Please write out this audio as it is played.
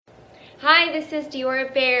Hi, this is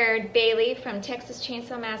Diora Baird Bailey from Texas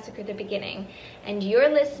Chainsaw Massacre: The Beginning, and you're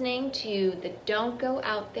listening to the Don't Go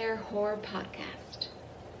Out There Horror Podcast.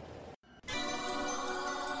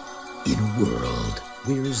 In a world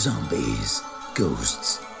where zombies,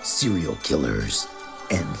 ghosts, serial killers,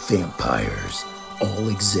 and vampires all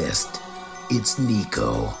exist, it's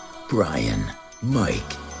Nico, Brian,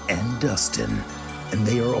 Mike, and Dustin, and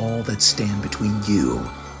they are all that stand between you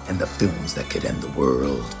and the films that could end the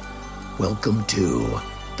world. Welcome to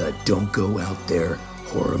the Don't Go Out There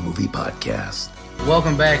Horror Movie Podcast.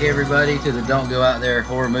 Welcome back, everybody, to the Don't Go Out There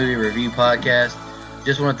Horror Movie Review Podcast.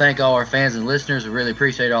 Just want to thank all our fans and listeners. We really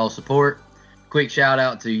appreciate all the support. Quick shout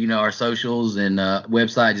out to, our socials and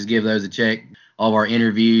website. Just give those a check. All of our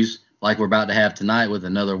interviews, like we're about to have tonight with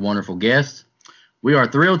another wonderful guest. We are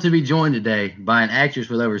thrilled to be joined today by an actress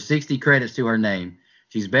with over 60 credits to her name.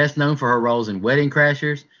 She's best known for her roles in Wedding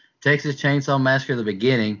Crashers, Texas Chainsaw Massacre: The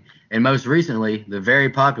Beginning, and most recently, the very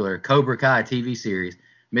popular Cobra TV series,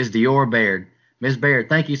 Miss Diora Baird. Miss Baird,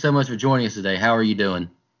 thank you so much for joining us today. How are you doing?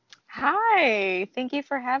 Hi, thank you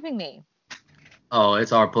for having me. Oh,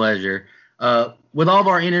 it's our pleasure. With all of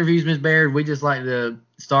our interviews, Miss Baird, we just like to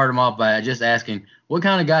start them off by just asking, what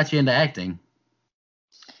kind of got you into acting?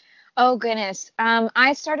 Oh, goodness.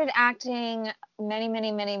 I started acting many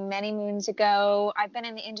moons ago. I've been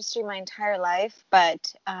in the industry my entire life,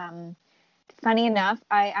 but funny enough,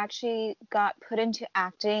 I actually got put into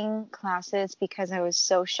acting classes because I was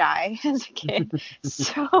so shy as a kid.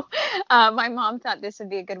 So my mom thought this would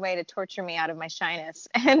be a good way to torture me out of my shyness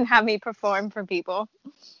and have me perform for people.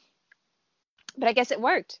 But I guess it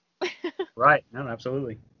worked. Right. No,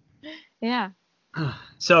 absolutely. Yeah.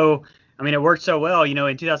 So, it worked so well.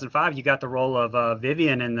 In 2005, you got the role of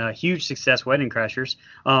Vivian in the huge success Wedding Crashers.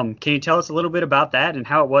 Can you tell us a little bit about that and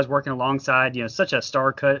how it was working alongside, such a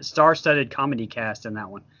star-studded comedy cast in that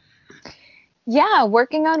one? Yeah,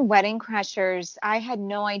 working on Wedding Crashers, I had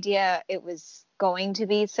no idea it was going to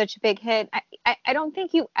be such a big hit. I don't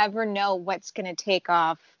think you ever know what's going to take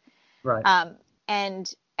off. Right.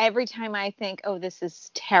 And every time I think, oh, this is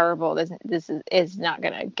terrible, this is not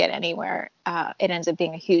going to get anywhere, it ends up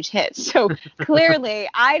being a huge hit. So clearly,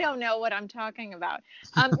 I don't know what I'm talking about.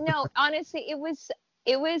 No, honestly, it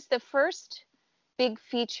was the first big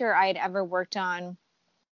feature I had ever worked on,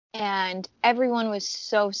 and everyone was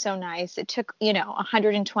so nice. It took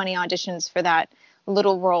 120 auditions for that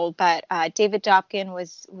little role, but David Dobkin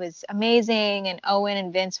was amazing, and Owen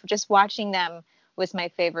and Vince, just watching them was my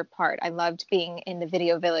favorite part. I loved being in the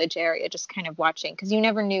Video Village area, just kind of watching, because you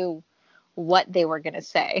never knew what they were going to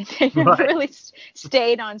say. They never really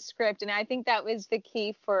stayed on script. And I think that was the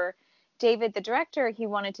key for David, the director. He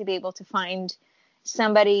wanted to be able to find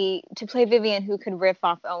somebody to play Vivian who could riff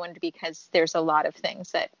off Owen, because there's a lot of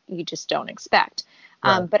things that you just don't expect.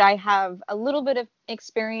 Right. But I have a little bit of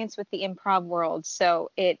experience with the improv world,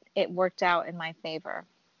 so it worked out in my favor.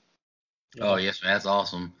 Oh, yes, man, that's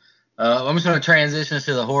awesome. I'm just going to transition us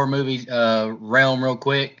to the horror movie realm real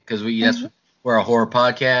quick, because we're a horror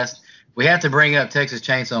podcast. We have to bring up Texas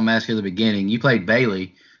Chainsaw Massacre: The Beginning. You played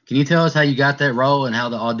Bailey. Can you tell us how you got that role and how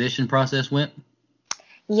the audition process went?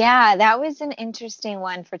 Yeah, that was an interesting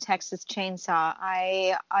one for Texas Chainsaw.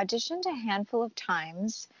 I auditioned a handful of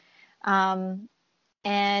times, and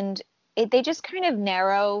they just kind of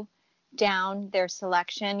narrow down their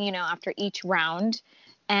selection, after each round.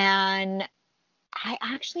 And I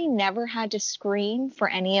actually never had to scream for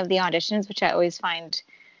any of the auditions, which I always find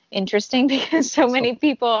interesting, because so many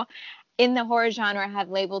people in the horror genre have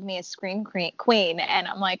labeled me a scream queen. And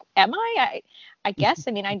I'm like, am I? I guess.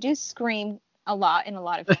 I do scream a lot in a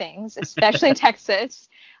lot of things, especially Texas.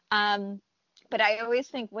 But I always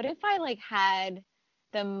think, what if I had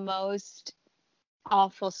the most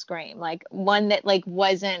awful scream, one that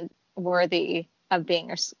wasn't worthy of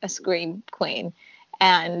being a scream queen?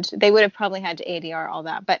 And they would have probably had to ADR all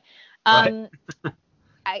that. But right.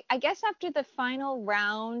 I guess after the final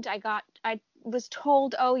round, I was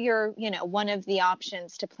told, oh, you're, one of the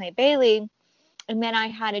options to play Bailey. And then I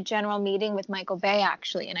had a general meeting with Michael Bay,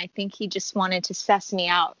 actually. And I think he just wanted to suss me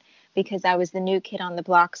out, because I was the new kid on the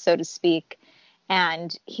block, so to speak.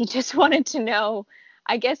 And he just wanted to know,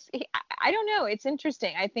 I guess, I don't know. It's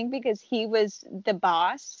interesting. I think because he was the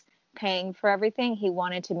boss paying for everything, he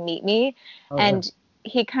wanted to meet me. Okay. And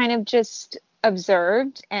he kind of just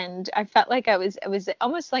observed, and I felt like it was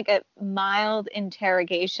almost like a mild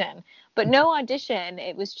interrogation, but no audition.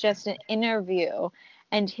 It was just an interview,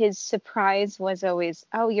 and his surprise was always,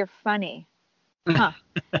 oh, you're funny. Huh.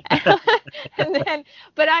 And then,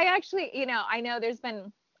 but I actually, I know there's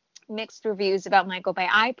been mixed reviews about Michael Bay.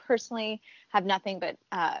 I personally have nothing but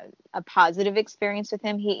a positive experience with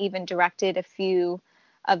him. He even directed a few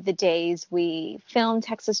of the days we filmed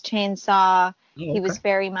Texas Chainsaw. Oh, He was okay.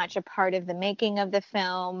 very much a part of the making of the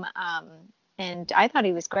film, and I thought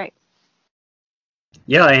he was great.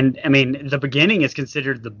 Yeah, and I mean, the beginning is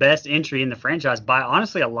considered the best entry in the franchise by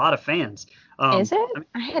honestly a lot of fans. Is it? I mean,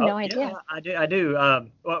 I had oh no yeah, idea. I do. I do.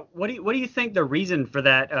 What do you think the reason for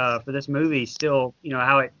that for this movie still,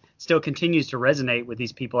 how it still continues to resonate with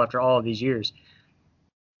these people after all of these years?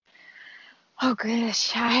 Oh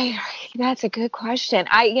gosh, that's a good question.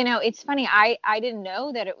 It's funny. I didn't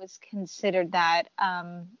know that it was considered that.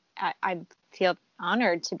 I feel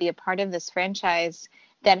honored to be a part of this franchise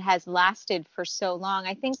that has lasted for so long.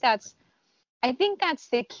 I think that's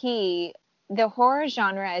the key. The horror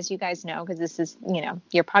genre, as you guys know, because this is,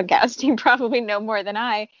 your podcast, you probably know more than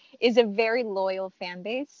I, is a very loyal fan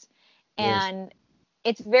base. Yes. And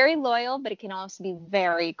it's very loyal, but it can also be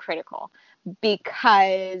very critical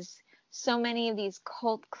because so many of these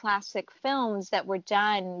cult classic films that were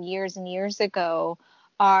done years and years ago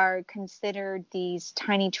are considered these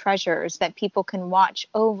tiny treasures that people can watch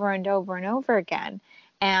over and over and over again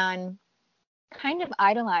and kind of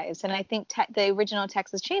idolize. And I think the original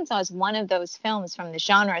Texas Chainsaw is one of those films from the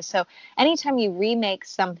genre. So anytime you remake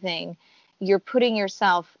something, you're putting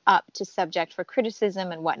yourself up to subject for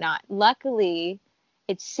criticism and whatnot. Luckily,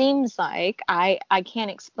 it seems like I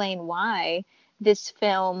can't explain why this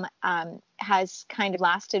film has kind of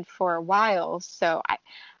lasted for a while. So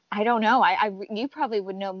I don't know. You probably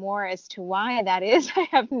would know more as to why that is. I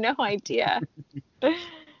have no idea.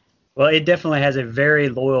 Well, it definitely has a very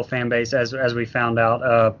loyal fan base, as we found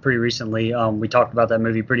out pretty recently. We talked about that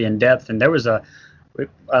movie pretty in depth, and there was a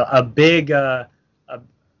big a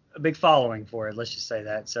big following for it. Let's just say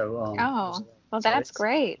that. So Oh, well, so that's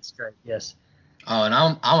great. it's great. Yes. Oh, and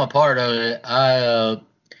I'm a part of it.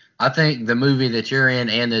 I think the movie that you're in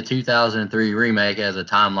and the 2003 remake as a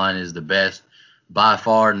timeline is the best by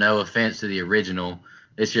far. No offense to the original.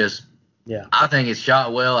 It's just, Yeah. I think it's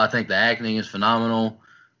shot well. I think the acting is phenomenal.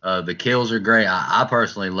 The kills are great. I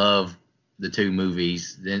personally love the two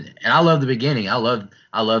movies, and I love the beginning. I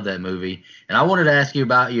love that movie. And I wanted to ask you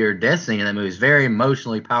about your death scene in that movie. It's a very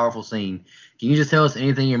emotionally powerful scene. Can you just tell us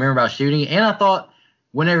anything you remember about shooting? And I thought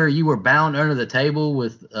whenever you were bound under the table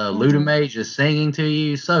with Ludamate just singing to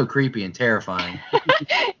you, so creepy and terrifying.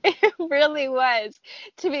 It really was.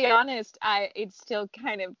 To be honest, it still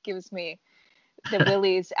kind of gives me the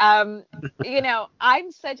willies.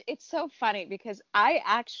 It's so funny because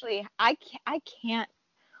I can't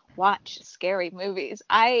watch scary movies.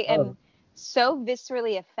 I am Oh, so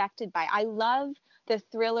viscerally affected by. I love the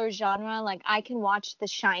thriller genre. Like I can watch The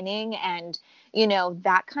Shining and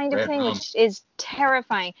that kind of Red thing, rum. which is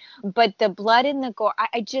terrifying. But the blood and the gore,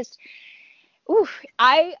 I just, oof.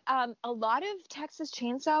 A lot of Texas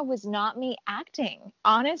Chainsaw was not me acting.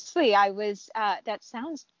 Honestly, I was. That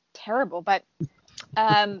sounds terrible, but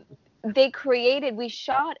um, we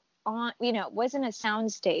shot on, it wasn't a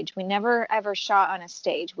sound stage. We never ever shot on a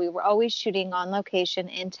stage. We were always shooting on location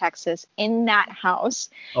in Texas in that house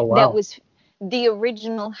oh that wow. was the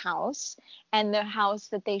original house and the house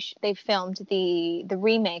that they filmed the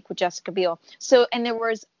remake with Jessica Biel. So, and there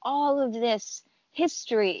was all of this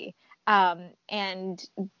history and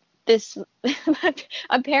this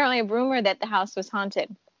apparently a rumor that the house was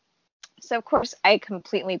haunted. So of course I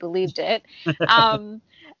completely believed it.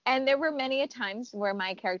 And there were many a times where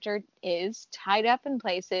my character is tied up in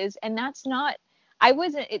places, and that's not. I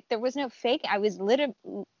wasn't. There was no fake. I was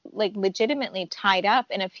legitimately tied up,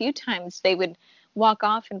 and a few times they would walk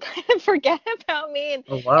off and kind of forget about me. And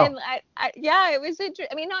Oh wow. yeah, it was interesting.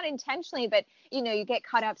 I mean, not intentionally, but you get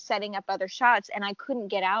caught up setting up other shots, and I couldn't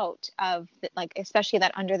get out of especially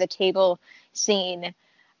that under the table scene.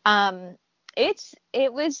 Um,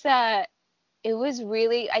 it was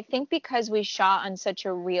really, I think because we shot on such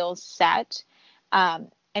a real set. I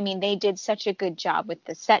mean, they did such a good job with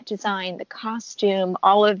the set design, the costume,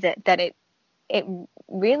 all of it, that it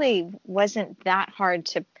really wasn't that hard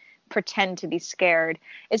to pretend to be scared,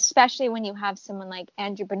 especially when you have someone like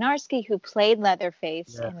Andrew Bernarski, who played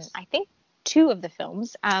Leatherface in, Yes. I think, 2 of the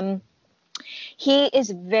films. He is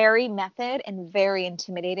very method and very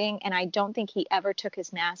intimidating, and I don't think he ever took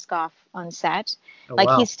his mask off on set. Oh Like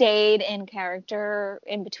he wow. stayed in character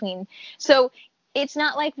in between. So it's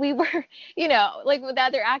not like we were, like with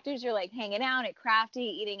other actors, you're like hanging out at Crafty,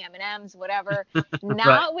 eating M&Ms, whatever. Right.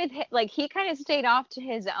 Not with like he kind of stayed off to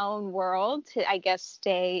his own world to, I guess,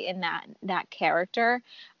 stay in that character.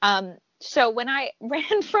 So when I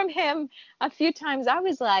ran from him a few times, I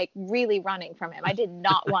was like really running from him. I did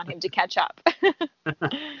not want him to catch up.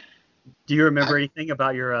 Do you remember anything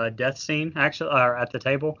about your death scene actually, or at the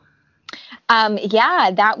table?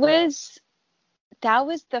 Yeah, that was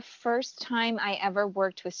the first time I ever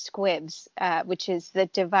worked with squibs, which is the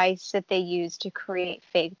device that they use to create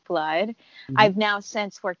fake blood. Hmm. I've now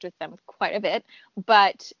since worked with them quite a bit,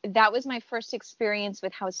 but that was my first experience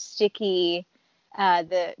with how sticky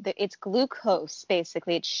the it's glucose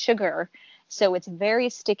basically, it's sugar. So it's very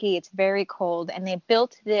sticky, it's very cold, and they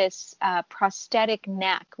built this prosthetic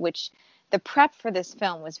neck, which the prep for this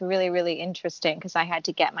film was really, really interesting because I had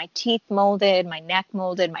to get my teeth molded, my neck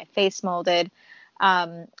molded, my face molded.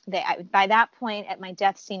 By that point at my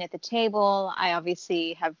death scene at the table, I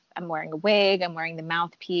obviously I'm wearing a wig, I'm wearing the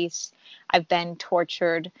mouthpiece, I've been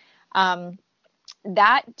tortured.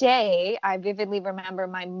 That day, I vividly remember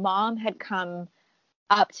my mom had come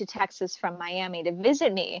up to Texas from Miami to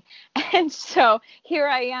visit me. And so here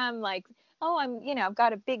I am, like, oh, I've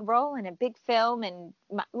got a big role in a big film. And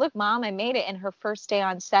look, Mom, I made it. And her first day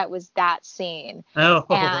on set was that scene. Oh,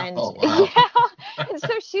 wow. And Oh, wow. yeah, and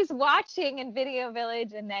so she's watching in Video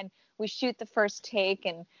Village, and then we shoot the first take,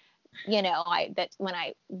 and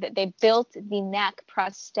they built the neck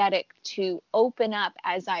prosthetic to open up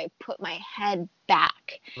as I put my head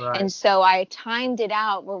back. Right. And so I timed it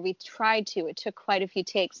out where we tried to. It took quite a few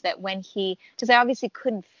takes that because I obviously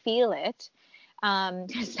couldn't feel it,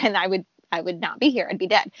 because then I would not be here. I'd be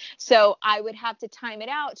dead. So I would have to time it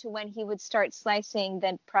out to when he would start slicing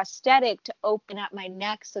the prosthetic to open up my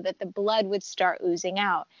neck so that the blood would start oozing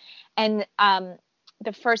out. And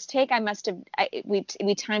the first take,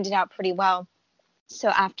 we timed it out pretty well. So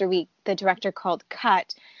after the director called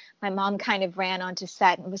cut, my mom kind of ran onto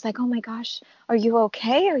set and was like, "Oh my gosh, are you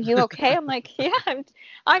okay? Are you okay?" I'm like, "Yeah,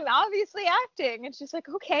 I'm obviously acting." And she's like,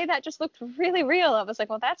 "Okay, that just looked really real." I was like,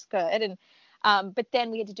 "Well, that's good." And but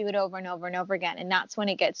then we had to do it over and over and over again, and that's when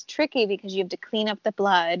it gets tricky because you have to clean up the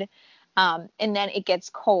blood, and then it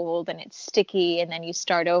gets cold and it's sticky, and then you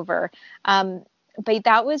start over. But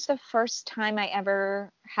that was the first time I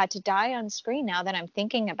ever had to die on screen. Now that I'm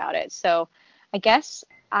thinking about it, so I guess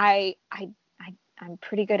I'm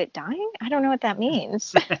pretty good at dying. I don't know what that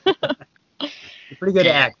means. You're pretty good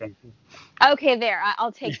at acting. Okay, there.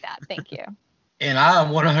 I'll take that. Thank you. And I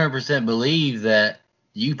 100% believe that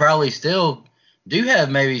you probably still do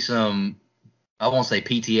have maybe some, I won't say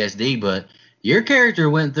PTSD, but your character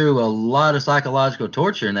went through a lot of psychological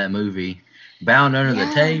torture in that movie. Bound under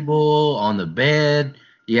the table, on the bed.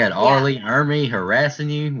 You had Arlie Ermy harassing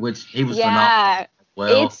you, which he was phenomenal.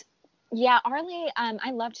 Well, Arlie,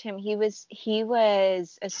 I loved him. He was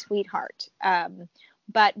a sweetheart.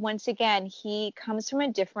 But once again, he comes from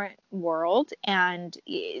a different world, and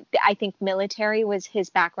I think military was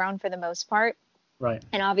his background for the most part. Right.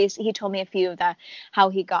 And obviously, he told me a few of how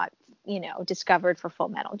he got, discovered for Full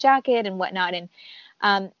Metal Jacket and whatnot. And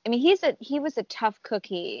I mean, he was a tough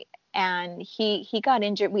cookie, and he got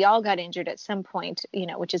injured. We all got injured at some point,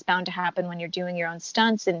 which is bound to happen when you're doing your own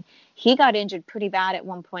stunts. And he got injured pretty bad at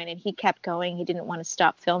one point, and he kept going. He didn't want to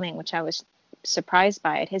stop filming, which I was surprised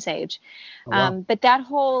by at his age. Oh, wow. But that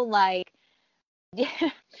whole like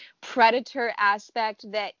predator aspect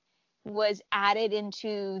that was added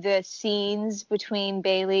into the scenes between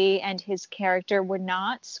Bailey and his character were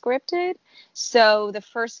not scripted. So the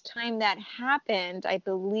first time that happened, I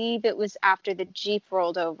believe it was after the Jeep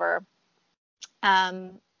rolled over.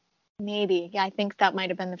 Maybe. Yeah, I think that might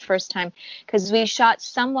have been the first time, because we shot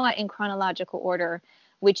somewhat in chronological order,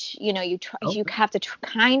 which, you have to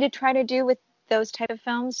kind of try to do with those type of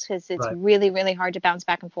films, because it's really, really hard to bounce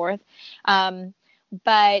back and forth.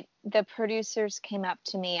 But the producers came up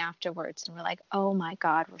to me afterwards and were like, "Oh my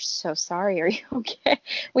God, we're so sorry. Are you okay?"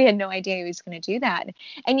 We had no idea he was going to do that.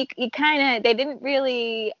 And you kind of, they didn't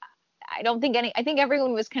really, I think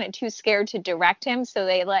everyone was kind of too scared to direct him. So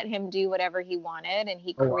they let him do whatever he wanted. And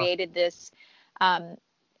he created this,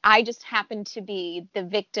 I just happened to be the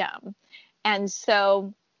victim. And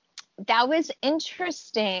so that was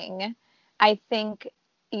interesting. I think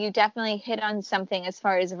you definitely hit on something as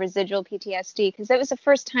far as residual PTSD, because that was the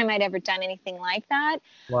first time I'd ever done anything like that.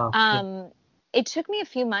 Wow. It took me a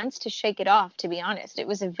few months to shake it off, to be honest. It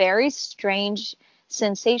was a very strange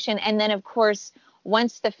sensation. And then, of course,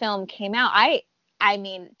 once the film came out, I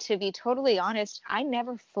mean, to be totally honest, I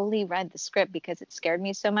never fully read the script because it scared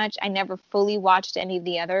me so much. I never fully watched any of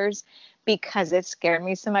the others because it scared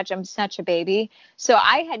me so much. I'm such a baby. So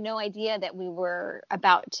I had no idea that we were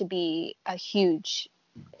about to be a huge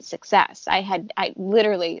success. I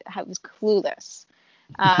literally was clueless.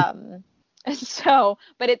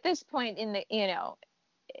 But at this point in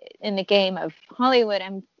the game of Hollywood,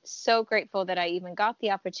 I'm so grateful that I even got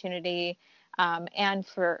the opportunity, and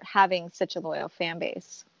for having such a loyal fan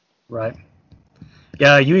base. Right.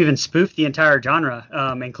 Yeah, you even spoofed the entire genre,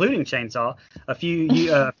 including chainsaw, a few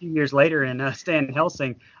years later in Stan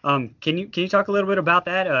Helsing. Can you talk a little bit about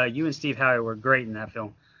that? You and Steve Howe were great in that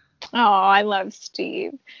film. Oh, I love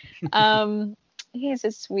Steve. Um, he's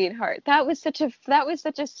a sweetheart. That was such a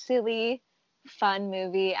silly, fun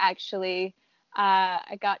movie. Actually,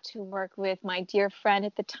 I got to work with my dear friend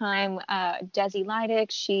at the time, Desi Lydic.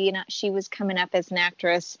 She was coming up as an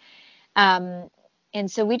actress. Um, and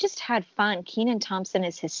so we just had fun. Kenan Thompson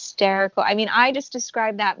is hysterical. I mean, I just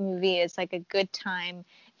describe that movie as like a good time.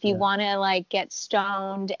 If you Yeah. want to like get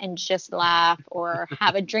stoned and just laugh or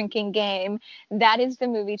have a drinking game, that is the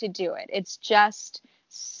movie to do it. It's just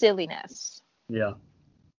silliness. Yeah.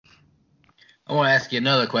 I want to ask you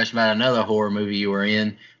another question about another horror movie you were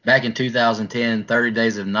in. Back in 2010, 30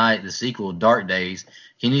 Days of Night, the sequel, Dark Days.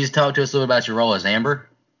 Can you just talk to us a little about your role as Amber?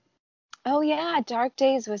 Oh yeah, Dark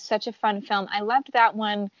Days was such a fun film. I loved that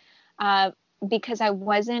one uh, because I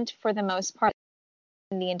wasn't, for the most part,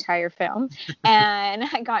 in the entire film, and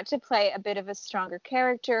I got to play a bit of a stronger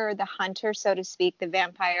character, the hunter, so to speak, the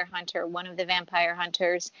vampire hunter, one of the vampire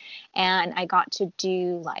hunters, and I got to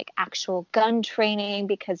do like actual gun training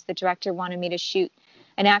because the director wanted me to shoot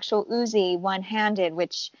an actual Uzi one-handed,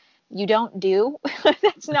 which you don't do.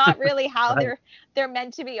 That's not really how Right. they're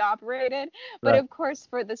meant to be operated. But Right. of course,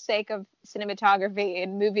 for the sake of cinematography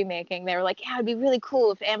and movie making, they were like, yeah, it'd be really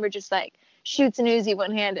cool if Amber just like shoots an Uzi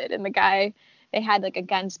one-handed. And the guy, they had like a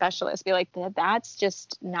gun specialist be like, that's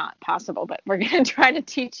just not possible, but we're going to try to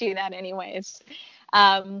teach you that anyways.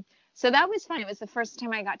 So that was fun. It was the first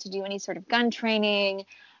time I got to do any sort of gun training.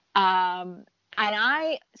 And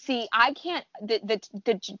I can't,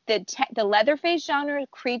 the Leatherface genre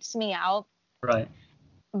creeps me out, Right.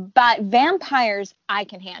 but vampires I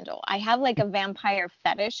can handle. I have like a vampire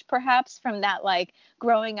fetish perhaps from that, like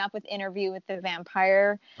growing up with Interview with the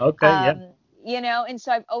Vampire. Okay. Yeah. Um, and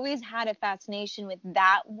so I've always had a fascination with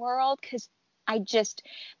that world because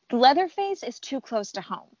Leatherface is too close to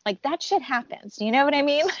home. Like that shit happens. You know what I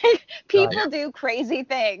mean? Like Right. people do crazy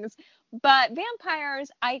things, but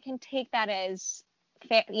vampires, I can take that as,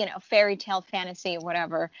 fairy tale fantasy or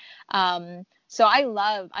whatever. So I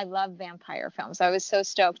love vampire films. I was so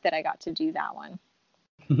stoked that I got to do that one.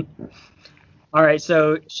 All right,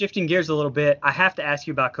 so shifting gears a little bit, I have to ask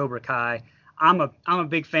you about Cobra Kai. I'm a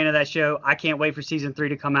big fan of that show. I can't wait for season 3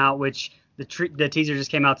 to come out, which the teaser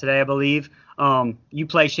just came out today, I believe. You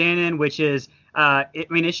play Shannon, which is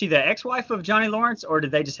is she the ex-wife of Johnny Lawrence, or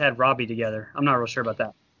did they just have Robbie together? I'm not real sure about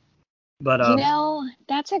that. But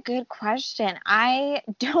That's a good question. I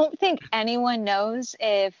don't think anyone knows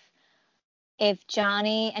if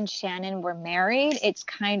Johnny and Shannon were married. It's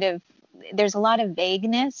kind of, there's a lot of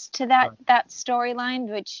vagueness to that storyline,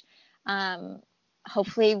 which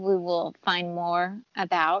hopefully we will find more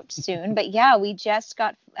about soon. But yeah, we just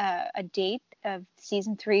got a date of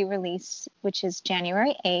season 3 release, which is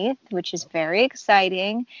January 8th, which is very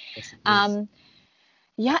exciting.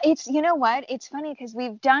 Yeah, it's, you know what? It's funny because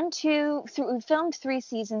we've filmed 3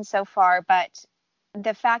 seasons so far, but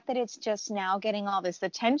the fact that it's just now getting all this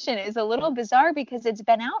attention is a little bizarre because it's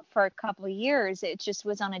been out for a couple of years. It just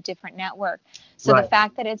was on a different network. So Right. the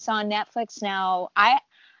fact that it's on Netflix now, I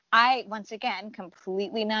once again,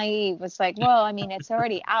 completely naive, was like, well, I mean, it's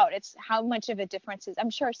already out. It's how much of a difference is,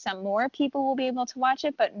 I'm sure some more people will be able to watch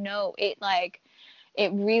it, but no,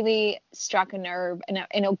 it really struck a nerve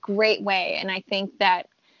in a great way. And I think that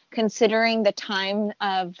considering the time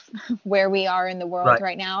of where we are in the world Right.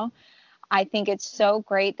 right now, I think it's so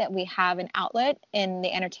great that we have an outlet in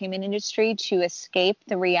the entertainment industry to escape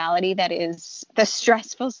the reality that is the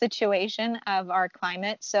stressful situation of our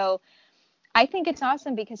climate. So I think it's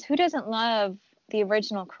awesome because who doesn't love the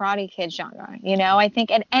original Karate Kid genre? I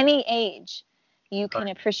think at any age you can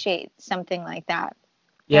Right. appreciate something like that.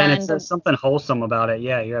 Yeah, and it's And something wholesome about it.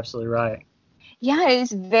 Yeah, you're absolutely right. yeah, it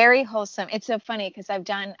is very wholesome. It's so funny because I've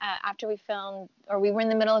done, after we were in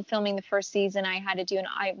the middle of filming the first season, I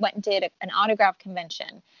went and did an autograph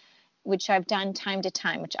convention, which I've done time to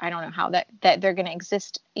time, which I don't know how that they're going to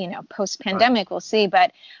exist, post pandemic. We'll see.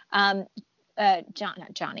 But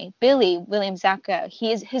not Johnny, Billy William Zaka,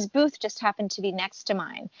 his booth just happened to be next to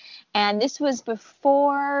mine, and this was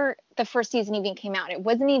before the first season even came out. It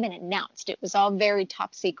wasn't even announced. It was all very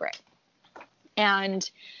top secret, and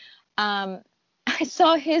I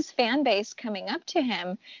saw his fan base coming up to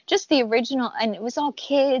him, just the original, and it was all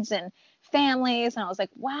kids and families, and I was like,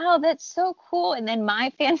 wow, that's so cool. And then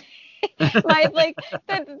my fan my like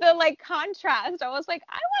the like contrast, I was like,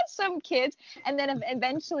 I want some kids. And then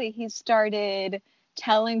eventually he started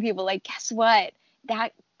telling people, like, guess what,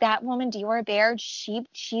 that woman Diora Baird,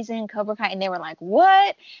 she's in Cobra Kai. And they were like,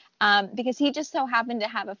 what? because he just so happened to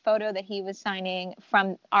have a photo that he was signing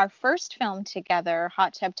from our first film together,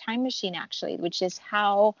 Hot Tub Time Machine, actually, which is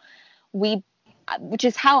how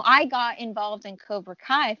I got involved in Cobra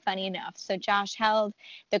Kai, funny enough. So Josh Held,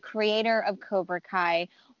 the creator of Cobra Kai,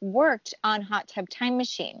 worked on Hot Tub Time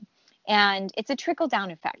Machine. And it's a trickle-down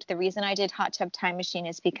effect. The reason I did Hot Tub Time Machine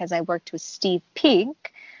is because I worked with Steve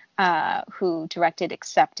Pink, who directed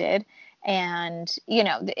Accepted. And,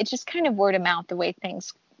 it's just kind of word of mouth, the way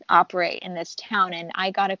things operate in this town. And I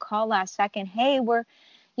got a call last second, hey, we're,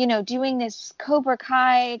 doing this Cobra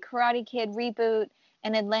Kai Karate Kid reboot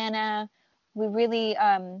in Atlanta. We really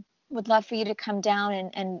would love for you to come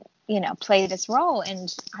down and play this role.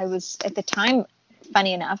 And I was, at the time,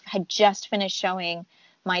 funny enough, had just finished showing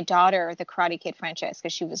my daughter the Karate Kid franchise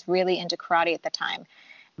because she was really into karate at the time.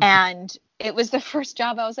 And it was the first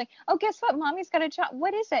job. I was like, oh, guess what? Mommy's got a job.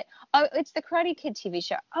 What is it? Oh, it's the Karate Kid TV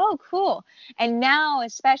show. Oh, cool. And now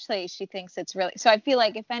especially she thinks it's really, so I feel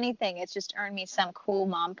like if anything, it's just earned me some cool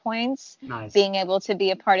mom points. Nice. Being able to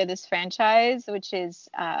be a part of this franchise, which is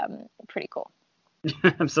pretty cool.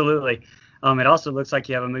 Absolutely. It also looks like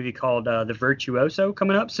you have a movie called The Virtuoso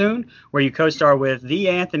coming up soon, where you co-star with the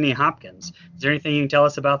Anthony Hopkins. Is there anything you can tell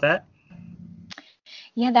us about that?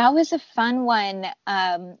 Yeah, that was a fun one.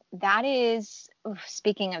 That is,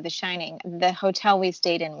 speaking of The Shining, the hotel we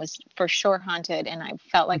stayed in was for sure haunted, and I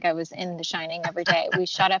felt like I was in The Shining every day. We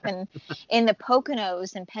shot up in the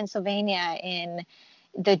Poconos in Pennsylvania in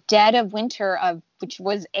the dead of winter, which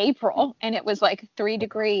was April, and it was like 3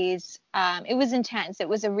 degrees. It was intense. It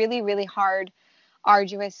was a really, really hard,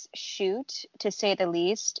 arduous shoot, to say the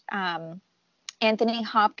least. Anthony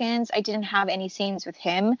Hopkins, I didn't have any scenes with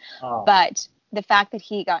him, but the fact that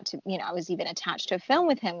he got to, I was even attached to a film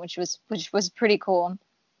with him, which was pretty cool.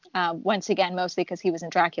 Once again, mostly because he was in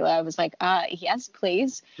Dracula. I was like, yes,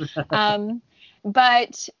 please.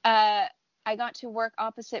 But I got to work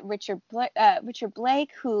opposite Richard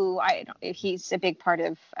Blake, who he's a big part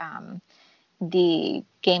of the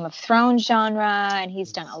Game of Thrones genre, and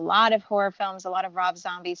he's done a lot of horror films, a lot of Rob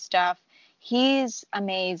Zombie stuff. He's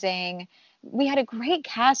amazing. We had a great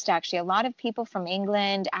cast, actually. A lot of people from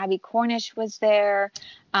England. Abby Cornish was there.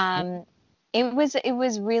 It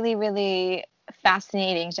was really, really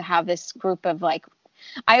fascinating to have this group of, like,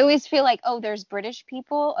 I always feel like, oh, there's British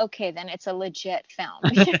people. Okay, then it's a legit film.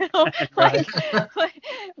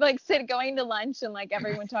 Going to lunch and like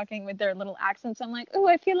everyone talking with their little accents. I'm like, oh,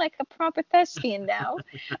 I feel like a proper thespian now.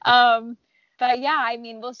 But yeah, I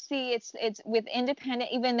mean, we'll see. It's with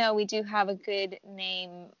independent, even though we do have a good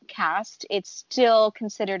name cast, it's still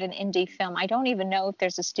considered an indie film. I don't even know if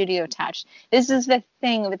there's a studio attached. This is the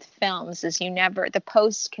thing with films, is the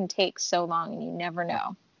post can take so long and you never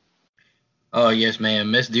know. Oh, yes,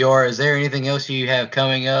 ma'am. Miss Diora, is there anything else you have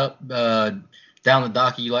coming up down the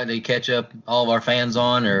docket you'd like to catch up all of our fans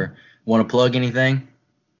on, or want to plug anything?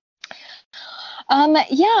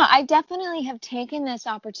 Yeah, I definitely have taken this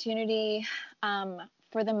opportunity,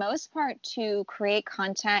 for the most part, to create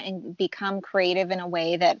content and become creative in a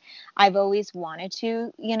way that I've always wanted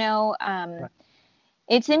to, Right.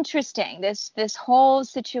 It's interesting. This whole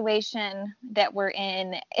situation that we're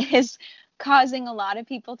in is causing a lot of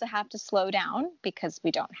people to have to slow down because we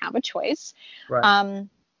don't have a choice. Right.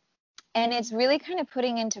 And it's really kind of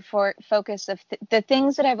putting into focus of the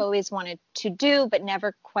things that I've always wanted to do, but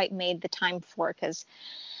never quite made the time for, because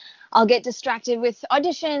I'll get distracted with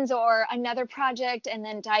auditions or another project and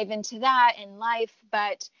then dive into that in life.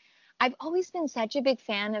 But I've always been such a big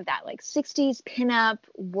fan of that, like 60s pinup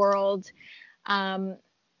world, and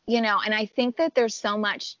I think that there's so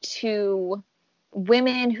much to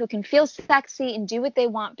women who can feel sexy and do what they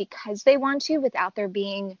want because they want to, without there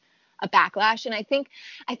being a backlash. And I think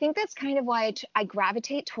that's kind of why I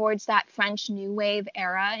gravitate towards that French New Wave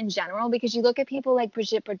era in general, because you look at people like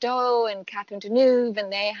Brigitte Bardot and Catherine Deneuve,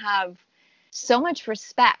 and they have so much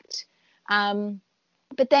respect.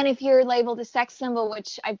 But then if you're labeled a sex symbol,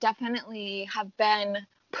 which I definitely have been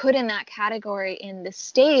put in that category in the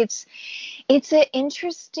States, it's an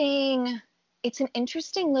interesting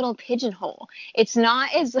little pigeonhole. It's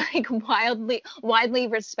not as like widely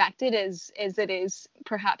respected as it is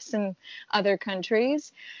perhaps in other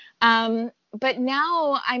countries. But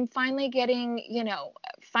now I'm finally getting,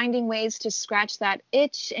 finding ways to scratch that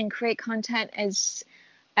itch and create content as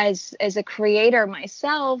a creator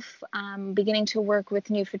myself, beginning to work with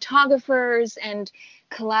new photographers and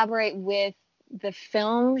collaborate with the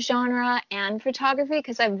film genre and photography,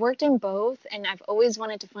 because I've worked in both and I've always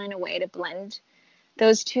wanted to find a way to blend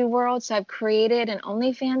those two worlds. So I've created an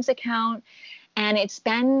OnlyFans account, and it's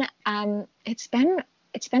been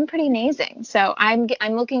pretty amazing. So I'm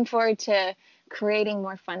looking forward to creating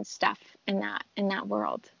more fun stuff in that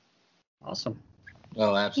world. Awesome.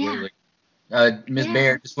 Oh, absolutely. Ms. Yeah.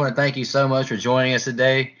 Baird, just want to thank you so much for joining us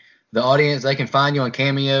today. The audience, they can find you on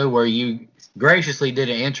Cameo, where you graciously did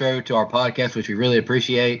an intro to our podcast, which we really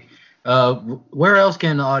appreciate. Where else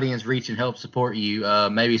can the audience reach and help support you?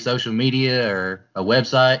 Maybe social media or a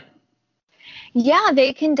website? Yeah,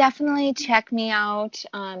 they can definitely check me out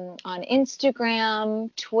on Instagram,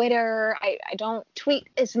 Twitter. I don't tweet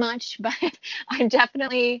as much, but I'm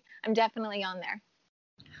definitely on there.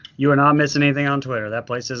 You are not missing anything on Twitter. That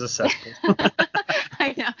place is a cesspool.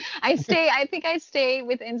 I know. I think I stay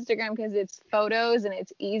with Instagram because it's photos and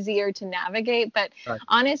it's easier to navigate. But Right.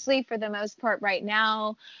 honestly, for the most part right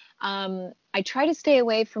now, I try to stay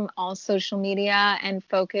away from all social media and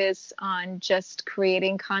focus on just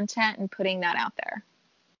creating content and putting that out there.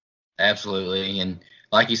 Absolutely. And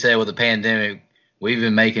like you said, with the pandemic, we've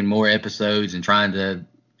been making more episodes and trying to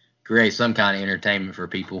create some kind of entertainment for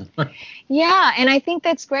people. Yeah, and I think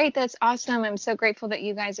that's great. That's awesome. I'm so grateful that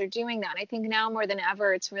you guys are doing that. I think now more than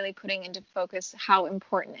ever, it's really putting into focus how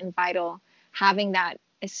important and vital having that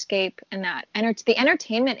escape and that the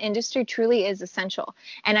entertainment industry truly is essential.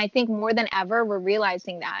 And I think more than ever, we're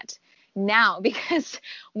realizing that now, because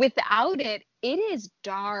without it, it is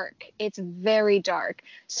dark. It's very dark.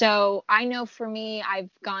 So I know for me, I've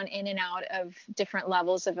gone in and out of different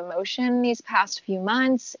levels of emotion these past few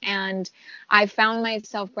months, and I found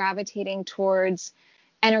myself gravitating towards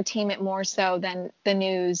entertainment more so than the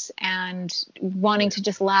news, and wanting to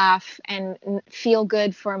just laugh and feel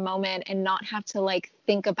good for a moment and not have to like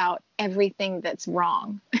think about everything that's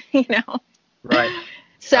wrong, you know? Right.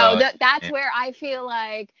 So that's where I feel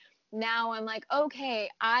like now I'm like, okay,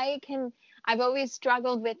 I've always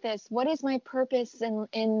struggled with this. What is my purpose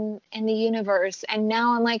in the universe? And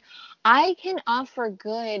now I'm like, I can offer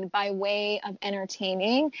good by way of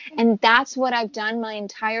entertaining. And that's what I've done my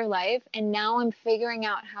entire life. And now I'm figuring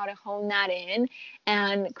out how to hone that in.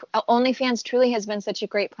 And OnlyFans truly has been such a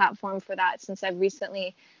great platform for that since I've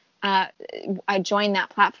recently I joined that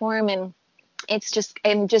platform. And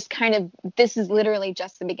I'm just kind of, this is literally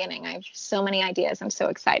just the beginning. I have so many ideas. I'm so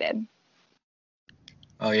excited.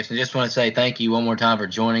 Oh, yes. I just want to say thank you one more time for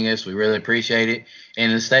joining us. We really appreciate it.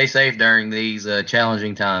 And to stay safe during these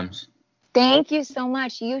challenging times. Thank you so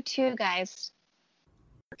much. You too, guys.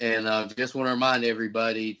 And just want to remind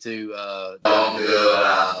everybody to don't go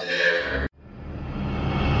out there.